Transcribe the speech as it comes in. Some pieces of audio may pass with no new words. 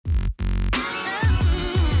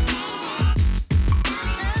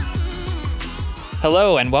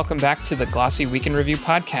Hello, and welcome back to the Glossy Week in Review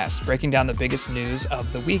podcast, breaking down the biggest news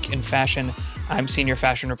of the week in fashion. I'm senior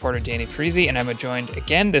fashion reporter Danny Parisi, and I'm joined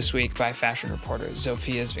again this week by fashion reporter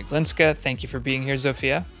Zofia Zwieglinska. Thank you for being here,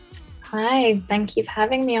 Zofia. Hi, thank you for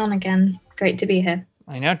having me on again. Great to be here.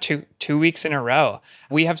 I know, two weeks in a row.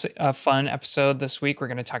 We have a fun episode this week. We're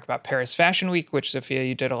going to talk about Paris Fashion Week, which, Zofia,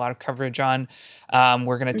 you did a lot of coverage on.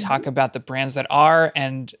 We're going to talk about the brands that are,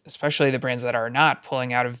 and especially the brands that are not,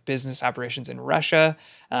 pulling out of business operations in Russia.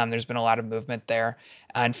 There's been a lot of movement there.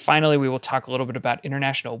 And finally, we will talk a little bit about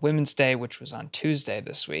International Women's Day, which was on Tuesday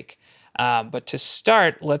this week. But to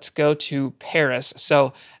start, let's go to Paris.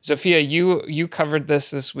 So, Zofia, you covered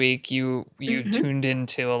this week. You tuned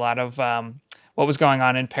into a lot of what was going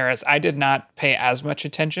on in Paris. I did not pay as much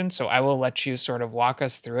attention, so I will let you sort of walk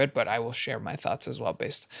us through it, but I will share my thoughts as well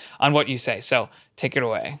based on what you say. So take it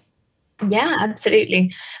away. Yeah,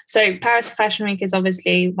 absolutely. So Paris Fashion Week is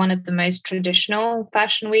obviously one of the most traditional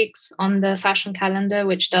fashion weeks on the fashion calendar,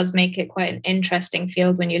 which does make it quite an interesting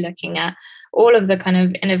field when you're looking at all of the kind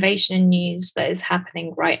of innovation and news that is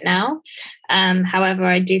happening right now. However,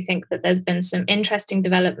 I do think that there's been some interesting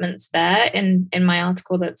developments there. In my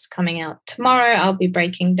article that's coming out tomorrow, I'll be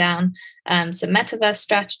breaking down some metaverse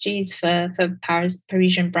strategies for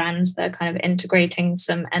Parisian brands that are kind of integrating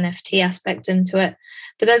some NFT aspects into it.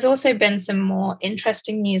 But there's also been some more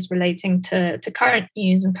interesting news relating to current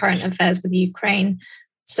news and current affairs with Ukraine.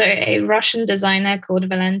 So a Russian designer called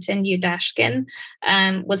Valentin Yudashkin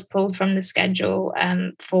was pulled from the schedule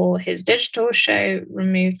for his digital show,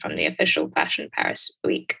 removed from the official Fashion Paris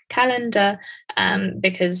Week calendar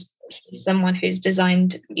because he's someone who's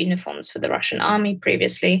designed uniforms for the Russian army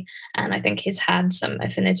previously. And I think he's had some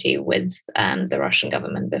affinity with the Russian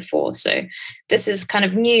government before. So this is kind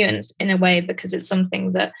of new in a way because it's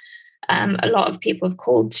something that a lot of people have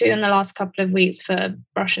called to in the last couple of weeks for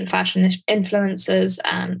Russian fashion influencers,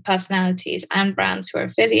 personalities and brands who are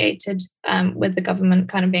affiliated with the government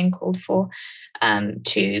kind of being called for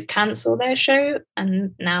to cancel their show.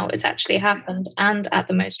 And now it's actually happened, and at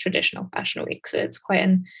the most traditional fashion week. So it's quite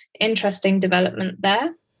an interesting development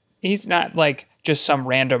there. He's not like just some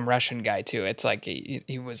random Russian guy too. It's like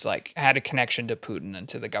he was like had a connection to Putin and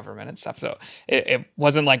to the government and stuff. So it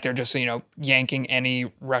wasn't like they're just, yanking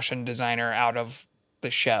any Russian designer out of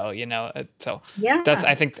the show, So Yeah.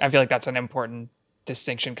 I feel like that's an important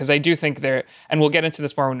distinction, because I do think there, and we'll get into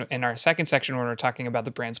this more in our second section when we're talking about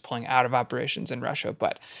the brands pulling out of operations in Russia.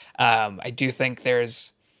 But I do think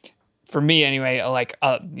there's, for me anyway,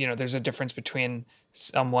 there's a difference between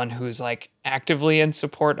someone who's like actively in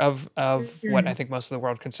support of what I think most of the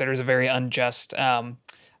world considers a very unjust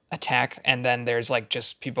attack, and then there's like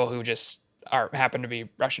just people who just happen to be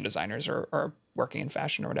Russian designers or working in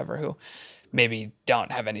fashion or whatever, who maybe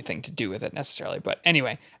don't have anything to do with it necessarily. But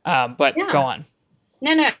anyway, Go on.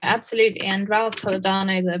 No, absolutely. And Ralph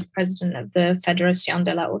Toledano, the president of the Fédération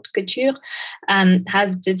de la Haute Couture,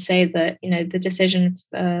 did say that, the decision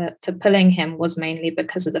for pulling him was mainly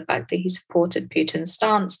because of the fact that he supported Putin's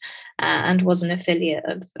stance and was an affiliate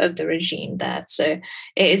of the regime there. So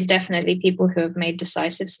it is definitely people who have made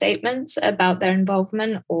decisive statements about their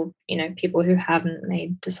involvement, or, people who haven't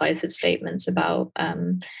made decisive statements about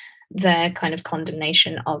their kind of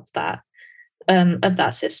condemnation of that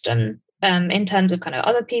system. In terms of kind of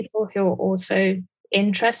other people who are also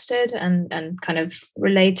interested and kind of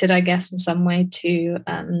related, I guess, in some way to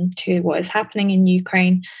what is happening in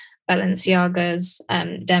Ukraine, Balenciaga's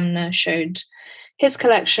Demna showed his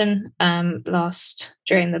collection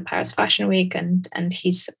during the Paris Fashion Week, and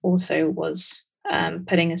he also was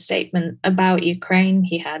putting a statement about Ukraine.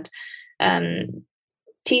 He had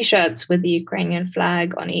T-shirts with the Ukrainian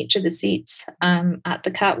flag on each of the seats at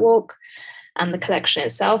the catwalk. And the collection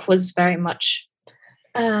itself was very much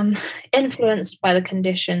influenced by the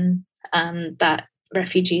condition that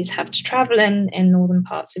refugees have to travel in northern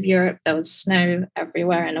parts of Europe. There was snow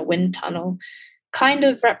everywhere in a wind tunnel, kind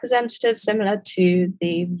of representative, similar to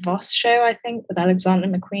the Voss show, I think, with Alexander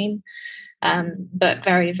McQueen, but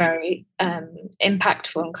very, very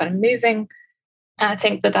impactful and kind of moving. I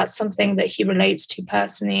think that that's something that he relates to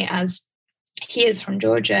personally, as he is from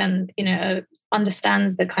Georgia and,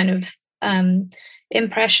 understands the kind of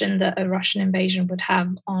impression that a Russian invasion would have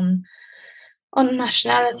on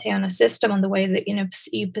nationality, on a system, on the way that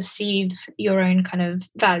you perceive your own kind of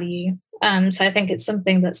value. So I think it's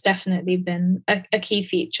something that's definitely been a key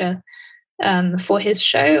feature for his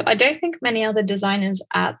show. I don't think many other designers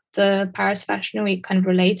at the Paris Fashion Week kind of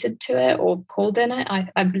related to it or called in it.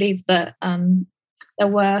 I believe that there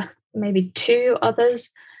were maybe two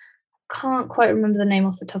others. Can't quite remember the name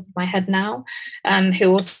off the top of my head now,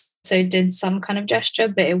 who also did some kind of gesture,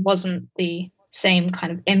 but it wasn't the same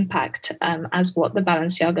kind of impact as what the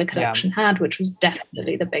Balenciaga collection had, which was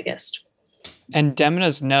definitely the biggest. And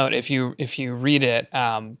Demna's note, if you read it,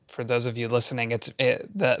 for those of you listening,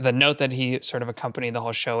 the note that he sort of accompanied the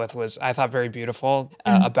whole show with was, I thought, very beautiful,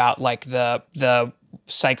 about like the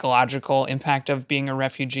psychological impact of being a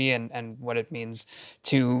refugee and what it means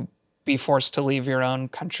to be forced to leave your own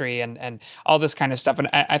country and all this kind of stuff. And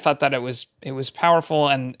I thought that it was powerful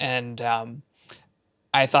and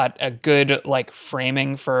I thought a good like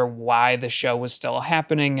framing for why the show was still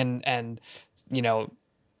happening and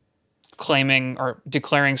claiming or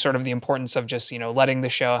declaring sort of the importance of just, letting the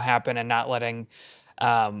show happen and not letting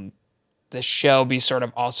the show be sort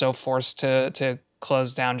of also forced to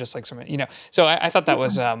close down, just like some, So I thought that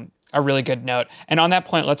was a really good note. And on that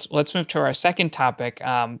point, let's move to our second topic,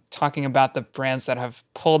 talking about the brands that have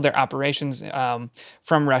pulled their operations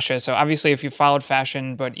from Russia. So obviously, if you followed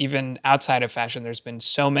fashion, but even outside of fashion, there's been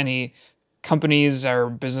so many companies or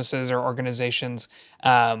businesses or organizations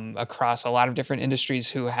across a lot of different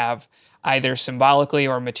industries who have either symbolically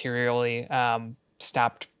or materially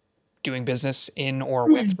stopped doing business in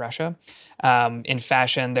or with Russia. In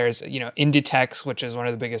fashion, there's, Inditex, which is one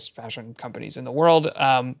of the biggest fashion companies in the world,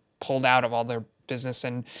 pulled out of all their business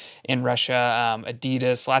in Russia.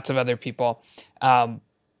 Adidas, lots of other people.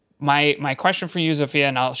 My question for you, Zofia,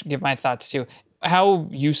 and I'll give my thoughts too. How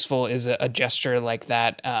useful is a gesture like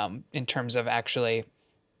that in terms of actually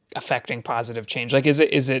affecting positive change? Like, is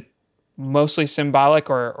it mostly symbolic,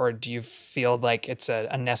 or do you feel like it's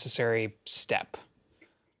a necessary step?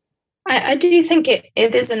 I do think it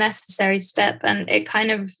is a necessary step, and it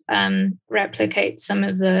kind of replicates some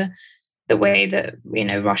of the way that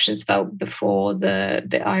Russians felt before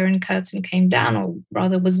the Iron Curtain came down, or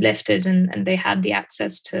rather was lifted, and they had the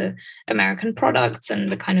access to American products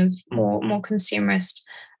and the kind of more consumerist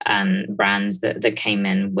brands that came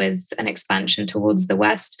in with an expansion towards the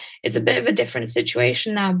West. It's a bit of a different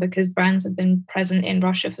situation now because brands have been present in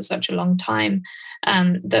Russia for such a long time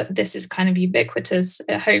that this is kind of ubiquitous.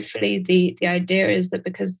 Hopefully, the idea is that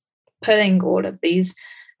because pulling all of these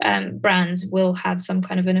brands will have some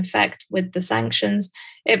kind of an effect with the sanctions,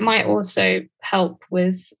 it might also help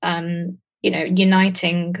with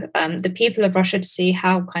uniting the people of Russia to see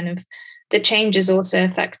how kind of the change is also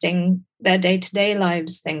affecting their day-to-day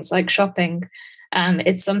lives, things like shopping.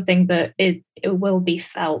 It's something that it will be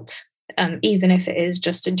felt, even if it is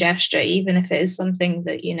just a gesture, even if it is something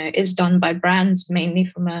that is done by brands mainly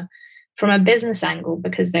from a business angle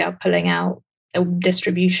because they are pulling out.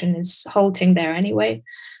 Distribution is halting there anyway.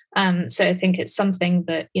 So I think it's something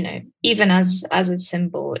that even as a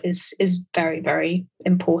symbol is very, very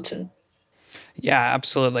important. Yeah,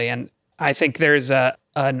 absolutely. And I think there's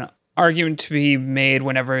an argument to be made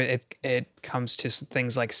whenever it comes to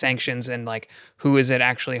things like sanctions and like who is it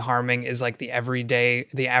actually harming is like the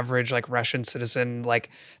average like Russian citizen, like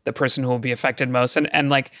the person who will be affected most. And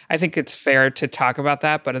like I think it's fair to talk about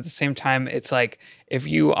that, but at the same time, it's like if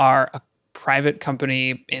you are a private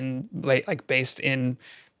company in like based in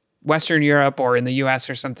Western Europe or in the US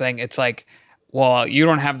or something, it's like, well, you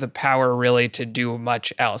don't have the power really to do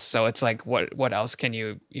much else. So it's like, what else can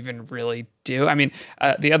you even really do? I mean,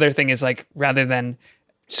 the other thing is like, rather than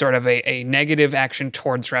sort of a negative action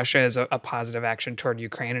towards Russia is a positive action toward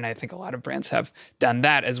Ukraine. And I think a lot of brands have done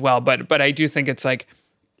that as well. But I do think it's like,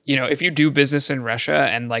 if you do business in Russia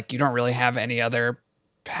and like, you don't really have any other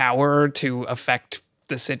power to affect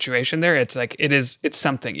the situation there, it's like, it's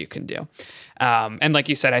something you can do. And like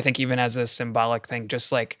you said, I think even as a symbolic thing,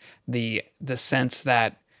 just like the sense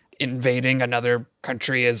that invading another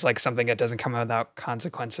country is like something that doesn't come without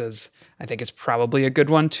consequences, I think is probably a good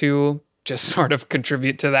one to just sort of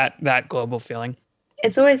contribute to that global feeling.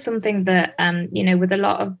 It's always something that, with a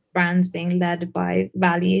lot of brands being led by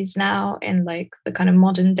values now in like the kind of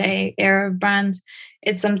modern day era of brands,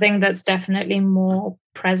 it's something that's definitely more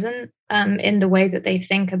present in the way that they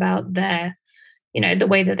think about their, the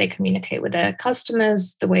way that they communicate with their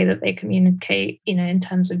customers, the way that they communicate, in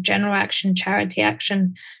terms of general action, charity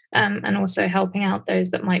action, and also helping out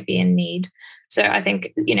those that might be in need. So I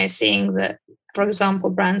think, seeing that, for example,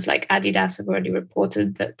 brands like Adidas have already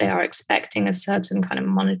reported that they are expecting a certain kind of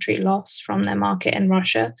monetary loss from their market in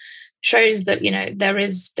Russia, shows that, there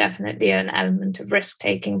is definitely an element of risk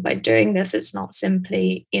taking by doing this. It's not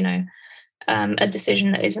simply, a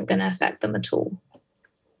decision that isn't going to affect them at all.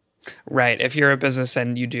 Right. If you're a business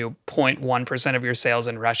and you do 0.1% of your sales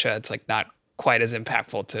in Russia, it's like not quite as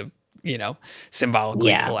impactful to,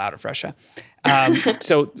 symbolically pull out of Russia.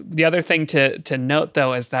 So the other thing to note,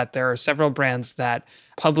 though, is that there are several brands that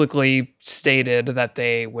publicly stated that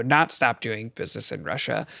they would not stop doing business in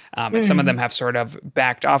Russia. And some of them have sort of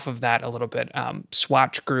backed off of that a little bit.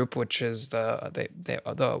 Swatch Group, which is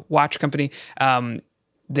the watch company,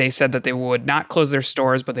 they said that they would not close their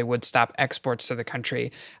stores, but they would stop exports to the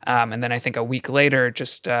country. And then I think a week later,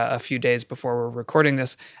 just a few days before we're recording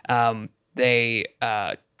this, they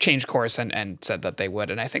changed course and said that they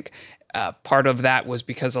would. And I think part of that was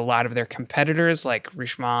because a lot of their competitors like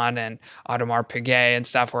Richemont and Audemars Piguet and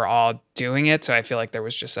stuff were all doing it. So I feel like there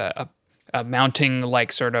was just a mounting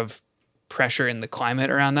like sort of pressure in the climate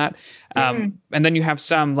around that. And then you have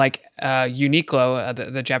some like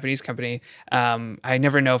Uniqlo, the Japanese company. I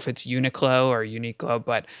never know if it's Uniqlo or Uniqlo,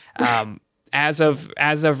 but as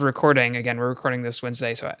of recording, again, we're recording this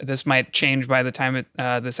Wednesday, so this might change by the time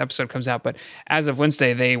this episode comes out. But as of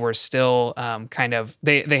Wednesday, they were still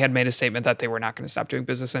they had made a statement that they were not going to stop doing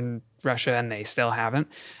business in Russia, and they still haven't.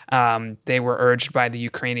 They were urged by the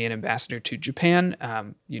Ukrainian ambassador to Japan.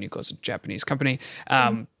 Uniqlo is a Japanese company.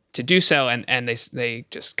 To do so, and they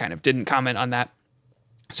just kind of didn't comment on that.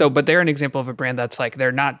 So, but they're an example of a brand that's like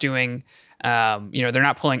they're not doing, they're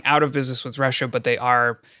not pulling out of business with Russia, but they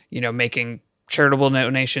are, making charitable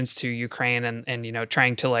donations to Ukraine and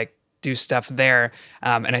trying to like do stuff there.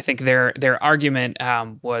 And I think their argument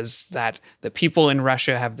was that the people in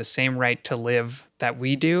Russia have the same right to live that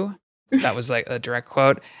we do. That was like a direct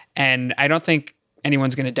quote, and I don't think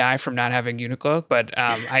anyone's going to die from not having Uniqlo, but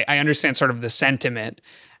I understand sort of the sentiment.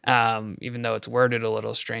 Even though it's worded a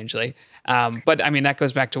little strangely. But I mean, that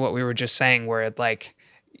goes back to what we were just saying, where it like,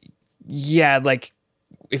 yeah, like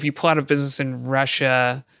if you pull out of business in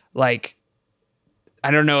Russia, like, I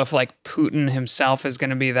don't know if like Putin himself is going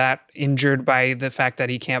to be that injured by the fact that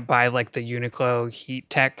he can't buy like the Uniqlo Heat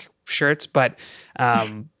Tech shirts, but,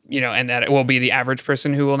 and that it will be the average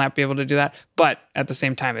person who will not be able to do that. But at the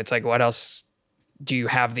same time, it's like, what else do you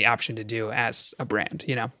have the option to do as a brand,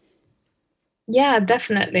 Yeah,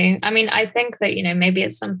 definitely. I mean, I think that, maybe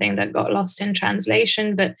it's something that got lost in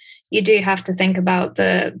translation, but you do have to think about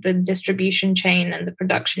the distribution chain and the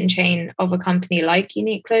production chain of a company like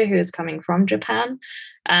Uniqlo, who is coming from Japan,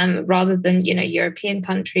 rather than, European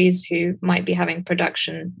countries who might be having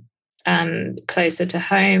production closer to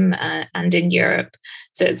home and in Europe.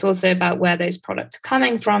 So it's also about where those products are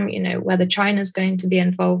coming from, whether China's going to be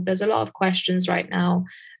involved. There's a lot of questions right now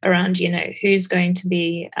around, who's going to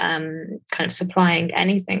be kind of supplying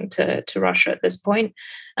anything to Russia at this point,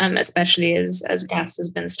 especially as gas has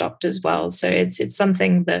been stopped as well. So it's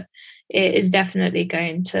something that is definitely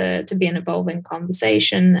going to be an evolving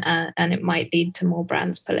conversation, and it might lead to more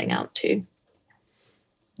brands pulling out too.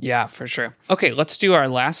 Yeah, for sure. Okay, let's do our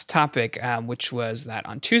last topic, which was that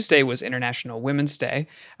on Tuesday was International Women's Day.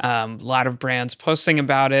 A lot of brands posting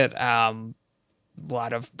about it. A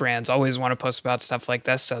lot of brands always want to post about stuff like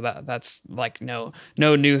this, so that's like no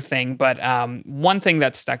new thing. But one thing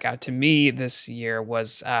that stuck out to me this year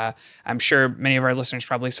was, I'm sure many of our listeners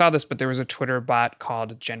probably saw this, but there was a Twitter bot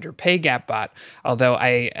called Gender Pay Gap Bot. Although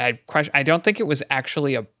I don't think it was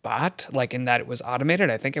actually a bot, like in that it was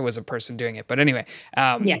automated. I think it was a person doing it. But anyway,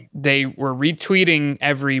 they were retweeting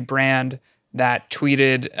every brand that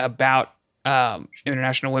tweeted about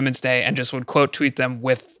International Women's Day and just would quote tweet them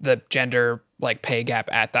with the gender like pay gap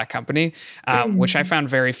at that company, which I found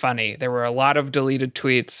very funny. There were a lot of deleted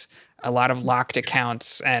tweets, a lot of locked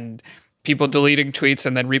accounts, and people deleting tweets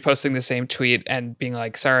and then reposting the same tweet and being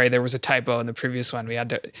like, sorry, there was a typo in the previous one. We had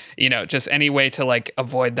to, just any way to like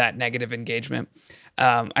avoid that negative engagement.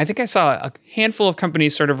 I think I saw a handful of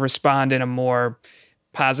companies sort of respond in a more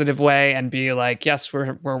positive way and be like, yes,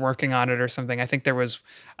 we're working on it or something. I think there was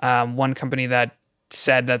one company that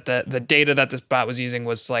said that the data that this bot was using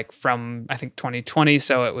was like from, I think 2020.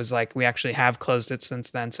 So it was like, we actually have closed it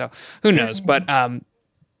since then. So who knows? But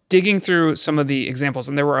digging through some of the examples,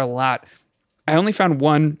 and there were a lot, I only found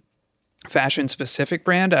one fashion specific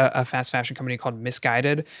brand, a fast fashion company called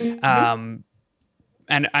Misguided. I'm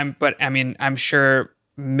sure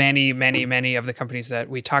many of the companies that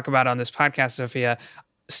we talk about on this podcast, Zofia,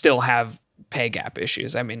 still have pay gap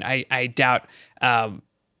issues. I mean, I doubt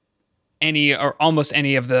any or almost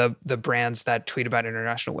any of the brands that tweet about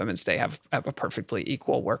International Women's Day have a perfectly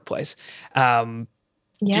equal workplace. Did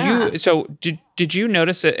you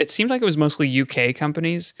notice it? It seemed like it was mostly UK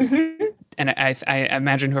companies. And I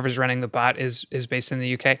imagine whoever's running the bot is based in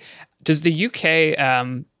the UK. Does the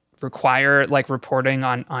UK require like reporting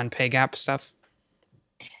on pay gap stuff?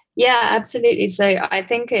 Yeah, absolutely. So I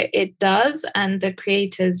think it does. And the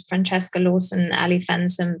creators, Francesca Lawson and Ali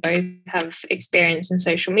Fensom, both have experience in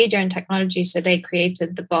social media and technology. So they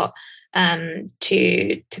created the bot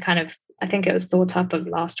to kind of I think it was thought up of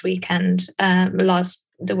last weekend, the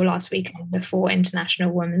last weekend before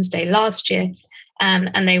International Women's Day last year.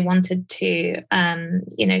 And they wanted to,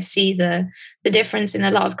 see the difference in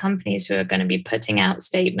a lot of companies who are going to be putting out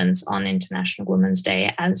statements on International Women's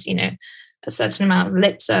Day, as a certain amount of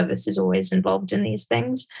lip service is always involved in these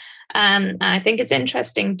things. And I think it's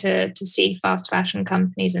interesting to see fast fashion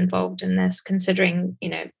companies involved in this, considering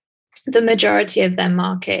the majority of their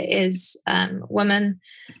market is women.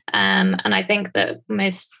 And I think that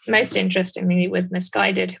most interestingly, with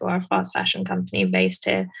Misguided, who are a fast fashion company based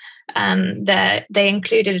here, they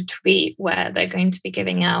included a tweet where they're going to be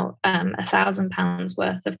giving out £1,000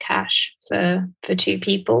 worth of cash for 2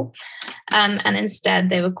 people. And instead,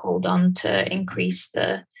 they were called on to increase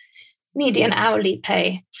the median hourly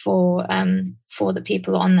pay for the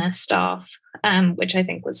people on their staff, which I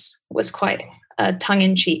think was quite a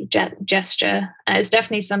tongue-in-cheek gesture. It's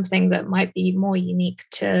definitely something that might be more unique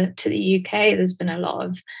to the UK. There's been a lot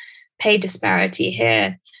of pay disparity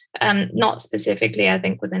here, not specifically, I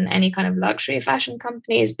think, within any kind of luxury fashion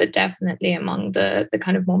companies, but definitely among the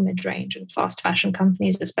kind of more mid-range and fast fashion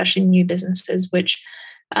companies, especially new businesses, which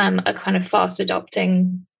are kind of fast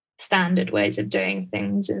adopting standard ways of doing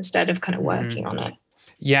things instead of kind of working on it.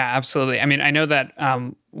 Yeah, absolutely. I mean, I know that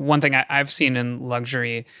one thing I've seen in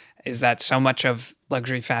luxury is that so much of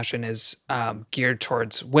luxury fashion is geared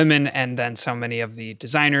towards women, and then so many of the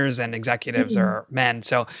designers and executives are men.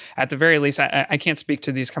 So at the very least, I can't speak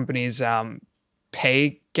to these companies'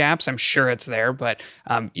 pay gaps. I'm sure it's there, but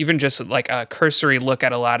even just like a cursory look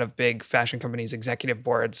at a lot of big fashion companies' executive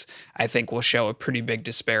boards, I think will show a pretty big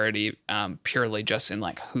disparity purely just in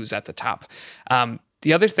like who's at the top.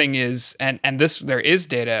 The other thing is, and this there is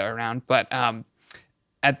data around, but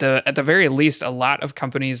at the very least, a lot of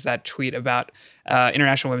companies that tweet about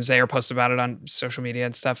International Women's Day or post about it on social media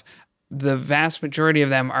and stuff, the vast majority of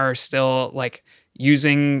them are still like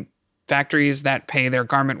using factories that pay their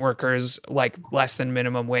garment workers like less than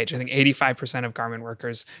minimum wage. I think 85% of garment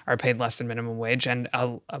workers are paid less than minimum wage, and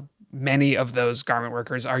many of those garment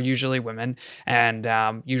workers are usually women,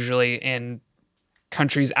 and usually in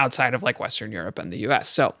countries outside of like Western Europe and the US.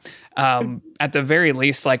 So at the very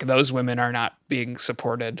least, like those women are not being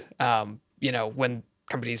supported, when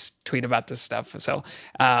companies tweet about this stuff. So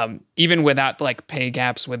even without like pay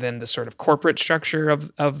gaps within the sort of corporate structure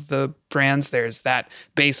of the brands, there's that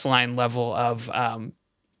baseline level of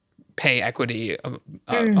pay equity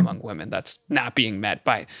among women that's not being met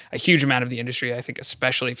by a huge amount of the industry. I think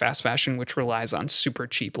especially fast fashion, which relies on super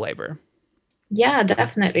cheap labor. Yeah,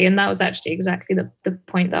 definitely. And that was actually exactly the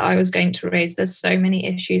point that I was going to raise. There's so many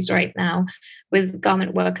issues right now with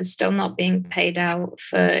garment workers still not being paid out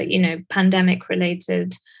for, pandemic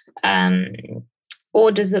related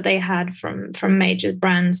orders that they had from major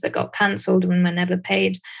brands that got cancelled and were never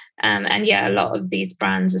paid. And yeah, a lot of these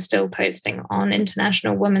brands are still posting on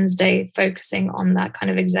International Women's Day, focusing on that kind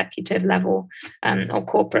of executive level or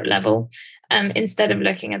corporate level, instead of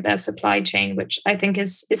looking at their supply chain, which I think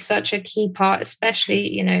is such a key part,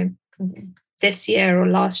 especially, this year or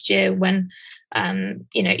last year when,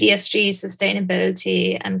 ESG,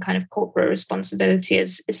 sustainability and kind of corporate responsibility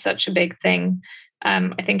is such a big thing.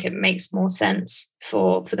 I think it makes more sense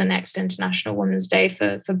for the next International Women's Day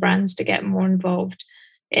for brands to get more involved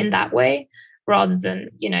in that way, rather than,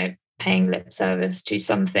 paying lip service to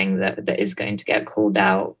something that is going to get called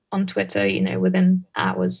out on Twitter, within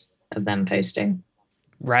hours of them posting.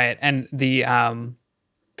 Right. And the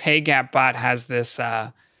Pay Gap bot has this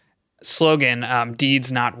slogan,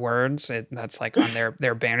 deeds, not words. That's like on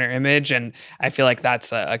their banner image. And I feel like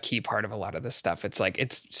that's a key part of a lot of this stuff. It's like,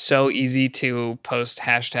 it's so easy to post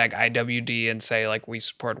hashtag IWD and say like, we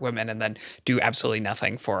support women, and then do absolutely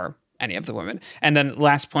nothing for any of the women. And then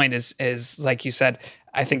last point is like you said,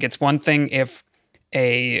 I think it's one thing if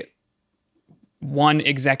one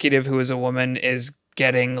executive who is a woman is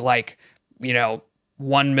getting like,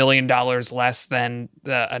 $1 million less than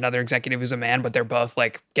another executive who's a man, but they're both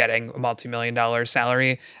like getting a multi-million-dollar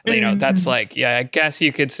salary. That's like, yeah, I guess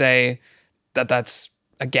you could say that that's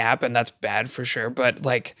a gap, and that's bad for sure. But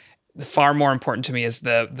like, far more important to me is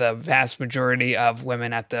the vast majority of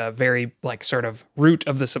women at the very like sort of root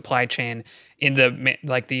of the supply chain, in the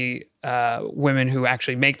like the women who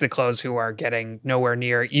actually make the clothes, who are getting nowhere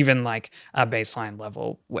near even like a baseline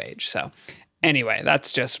level wage. So anyway,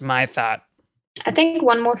 that's just my thought. I think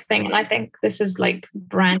one more thing, and I think this is like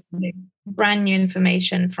brand new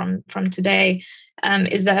information from today,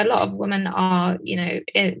 is that a lot of women are,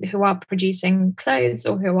 who are producing clothes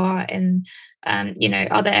or who are in,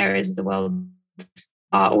 other areas of the world,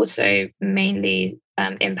 are also mainly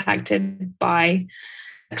impacted by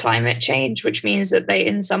climate change, which means that they,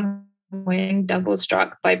 in some we're double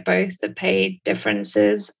struck by both the pay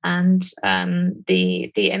differences and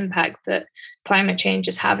the impact that climate change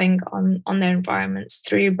is having on their environments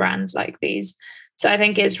through brands like these. So I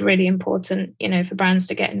think it's really important, for brands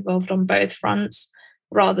to get involved on both fronts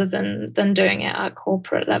rather than doing it at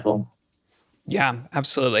corporate level. Yeah,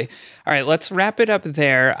 absolutely. All right, let's wrap it up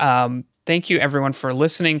there. Thank you, everyone, for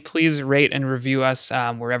listening. Please rate and review us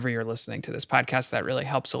wherever you're listening to this podcast. That really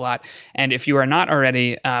helps a lot. And if you are not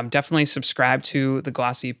already, definitely subscribe to the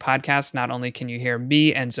Glossy podcast. Not only can you hear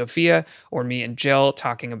me and Zofia or me and Jill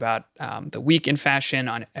talking about the week in fashion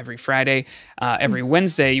on every Friday, every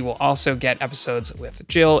Wednesday, you will also get episodes with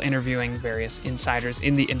Jill interviewing various insiders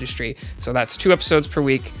in the industry. So that's 2 episodes per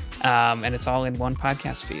week, and it's all in one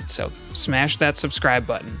podcast feed. So smash that subscribe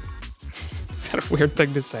button. Is that a weird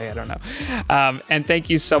thing to say? I don't know. And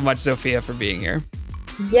thank you so much, Zofia, for being here.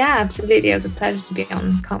 Yeah, absolutely. It was a pleasure to be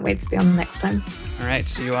on. Can't wait to be on next time. All right.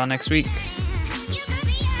 See you all next week.